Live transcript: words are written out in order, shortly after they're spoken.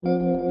Hey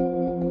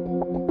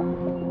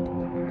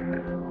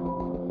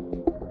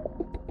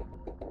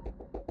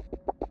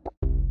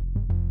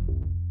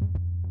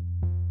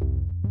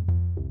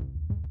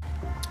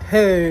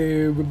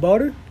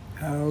everybody,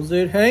 how's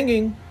it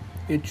hanging?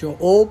 It's your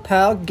old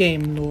pal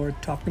Game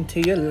Lord talking to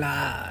you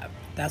live.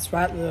 That's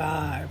right,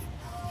 live.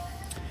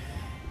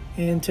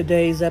 In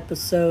today's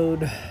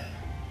episode,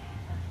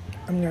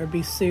 I'm gonna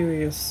be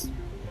serious.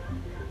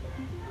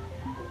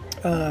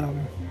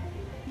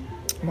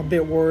 I'm a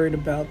bit worried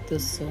about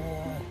this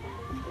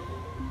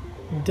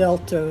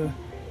Delta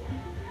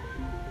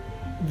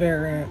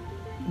variant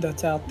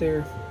that's out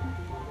there.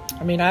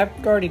 I mean,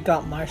 I've already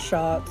got my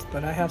shots,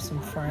 but I have some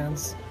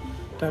friends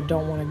that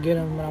don't want to get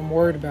them, and I'm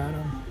worried about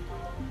them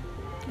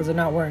because they're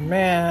not wearing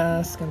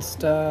masks and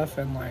stuff,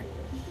 and like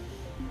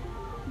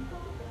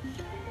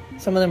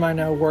some of them I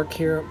know work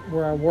here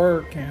where I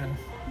work, and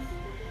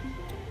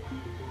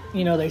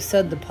they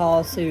said the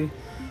policy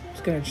was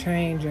going to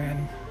change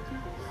and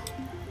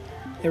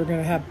they were going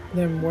to have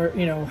them wear,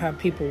 have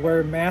people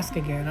wear masks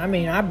again. I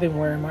mean, I've been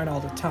wearing mine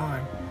all the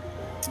time,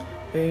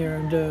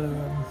 and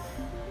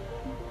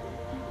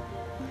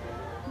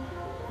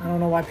I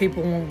don't know why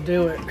people won't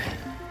do it.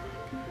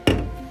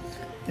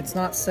 It's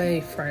not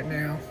safe right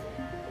now.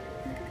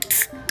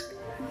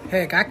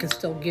 Heck, I can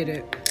still get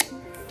it.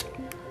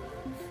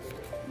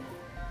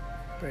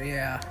 But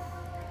yeah.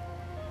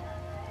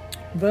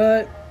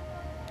 But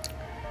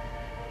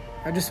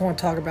I just want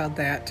to talk about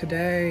that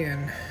today,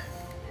 and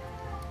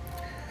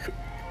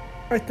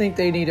I think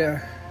they need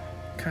to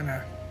kind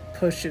of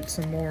push it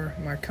some more,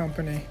 my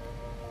company.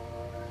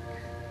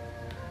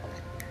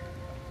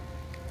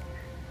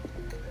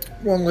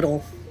 One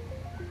little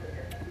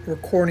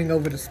recording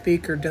over the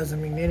speaker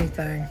doesn't mean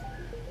anything.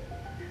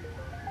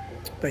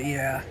 But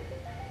yeah,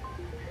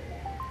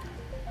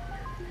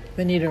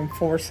 they need to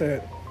enforce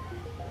it.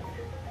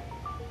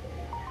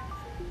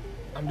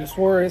 I'm just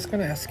worried it's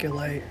going to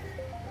escalate.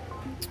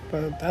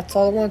 But that's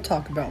all I want to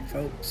talk about,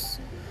 folks.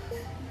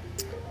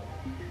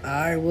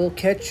 I will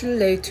catch you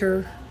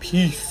later.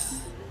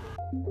 Peace.